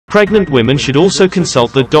Pregnant women should also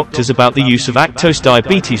consult their doctors about the use of Actos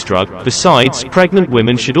diabetes drug. Besides, pregnant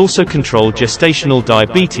women should also control gestational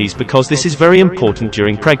diabetes because this is very important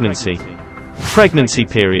during pregnancy. Pregnancy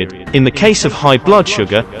period. In the case of high blood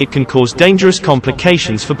sugar, it can cause dangerous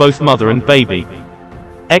complications for both mother and baby.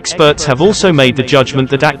 Experts have also made the judgment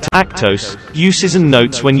that Actos, uses and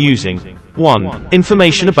notes when using. 1.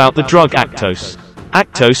 Information about the drug Actos.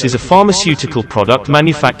 Actos is a pharmaceutical product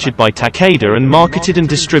manufactured by Takeda and marketed and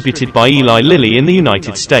distributed by Eli Lilly in the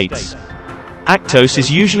United States. Actos is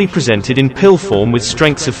usually presented in pill form with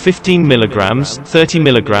strengths of 15 mg, 30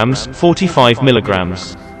 mg, 45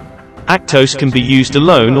 mg. Actos can be used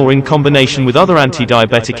alone or in combination with other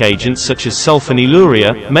antidiabetic agents such as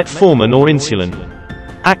sulphonylurea, metformin or insulin.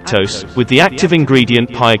 Actos, with the active ingredient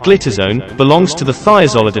pioglitazone, belongs to the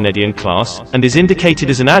thiazolidinedion class, and is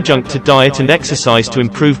indicated as an adjunct to diet and exercise to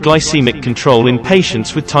improve glycemic control in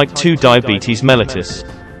patients with type 2 diabetes mellitus.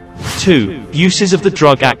 2. Uses of the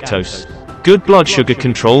drug Actos. Good blood sugar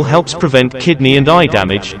control helps prevent kidney and eye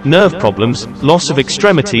damage, nerve problems, loss of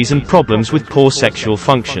extremities and problems with poor sexual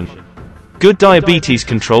function. Good diabetes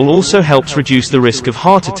control also helps reduce the risk of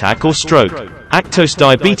heart attack or stroke. Actos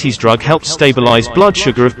diabetes drug helps stabilize blood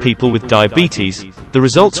sugar of people with diabetes. The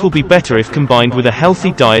results will be better if combined with a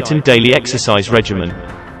healthy diet and daily exercise regimen.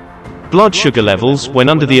 Blood sugar levels, when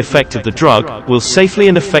under the effect of the drug, will safely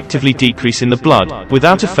and effectively decrease in the blood,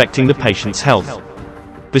 without affecting the patient's health.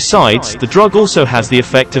 Besides, the drug also has the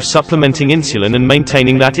effect of supplementing insulin and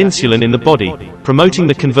maintaining that insulin in the body, promoting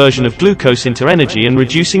the conversion of glucose into energy and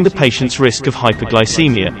reducing the patient's risk of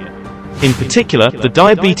hyperglycemia. In particular, the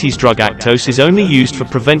diabetes drug Actos is only used for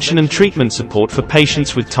prevention and treatment support for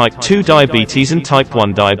patients with type 2 diabetes and type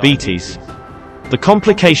 1 diabetes. The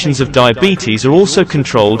complications of diabetes are also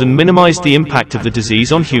controlled and minimize the impact of the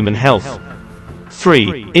disease on human health.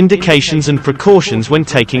 3. Indications and precautions when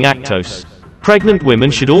taking Actos. Pregnant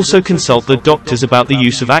women should also consult their doctors about the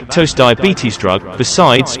use of Actos diabetes drug.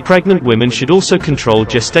 Besides, pregnant women should also control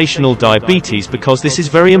gestational diabetes because this is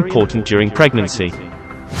very important during pregnancy.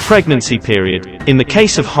 Pregnancy period. In the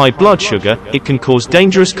case of high blood sugar, it can cause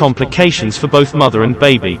dangerous complications for both mother and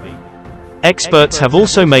baby. Experts have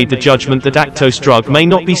also made the judgment that Actos drug may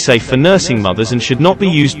not be safe for nursing mothers and should not be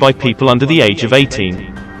used by people under the age of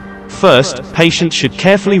 18. First, patients should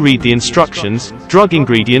carefully read the instructions, drug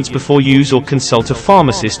ingredients before use or consult a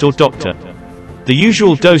pharmacist or doctor. The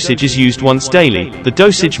usual dosage is used once daily. The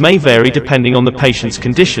dosage may vary depending on the patient's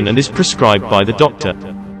condition and is prescribed by the doctor.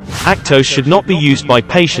 Actos should not be used by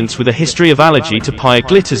patients with a history of allergy to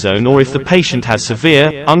pioglitazone or if the patient has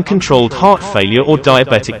severe, uncontrolled heart failure or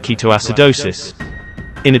diabetic ketoacidosis.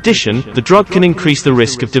 In addition, the drug can increase the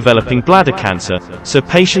risk of developing bladder cancer, so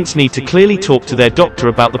patients need to clearly talk to their doctor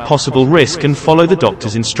about the possible risk and follow the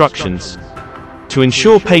doctor's instructions. To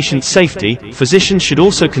ensure patient safety, physicians should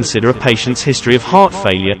also consider a patient's history of heart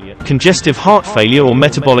failure, congestive heart failure or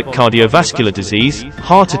metabolic cardiovascular disease,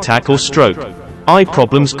 heart attack or stroke, eye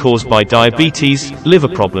problems caused by diabetes, liver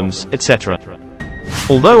problems, etc.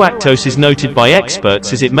 Although Actos is noted by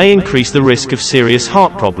experts as it may increase the risk of serious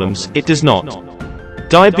heart problems, it does not.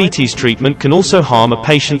 Diabetes treatment can also harm a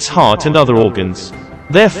patient's heart and other organs.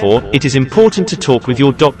 Therefore, it is important to talk with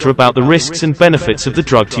your doctor about the risks and benefits of the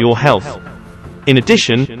drug to your health. In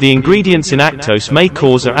addition, the ingredients in Actos may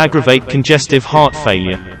cause or aggravate congestive heart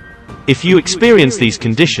failure. If you experience these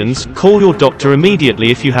conditions, call your doctor immediately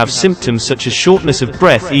if you have symptoms such as shortness of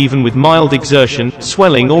breath even with mild exertion,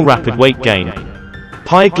 swelling or rapid weight gain.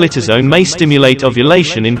 Pioglitazone may stimulate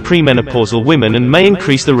ovulation in premenopausal women and may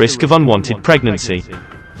increase the risk of unwanted pregnancy.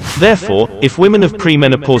 Therefore, if women of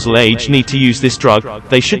premenopausal age need to use this drug,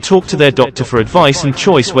 they should talk to their doctor for advice and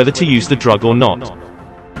choice whether to use the drug or not.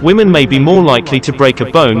 Women may be more likely to break a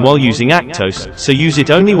bone while using Actos, so use it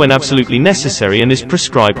only when absolutely necessary and is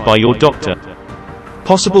prescribed by your doctor.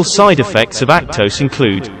 Possible side effects of Actos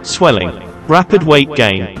include swelling, rapid weight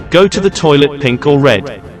gain, go to the toilet pink or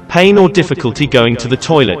red, pain or difficulty going to the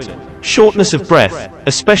toilet, shortness of breath,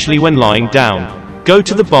 especially when lying down, go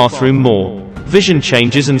to the bathroom more, vision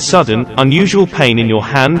changes and sudden, unusual pain in your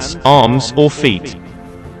hands, arms, or feet,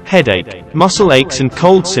 headache, muscle aches and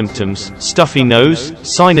cold symptoms, stuffy nose,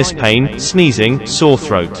 sinus pain, sneezing, sore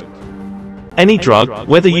throat. Any drug,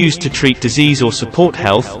 whether used to treat disease or support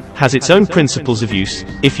health, has its own principles of use.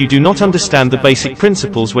 If you do not understand the basic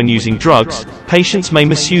principles when using drugs, patients may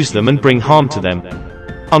misuse them and bring harm to them.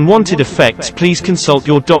 Unwanted effects. Please consult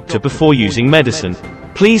your doctor before using medicine.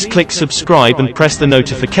 Please click subscribe and press the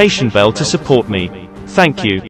notification bell to support me. Thank you.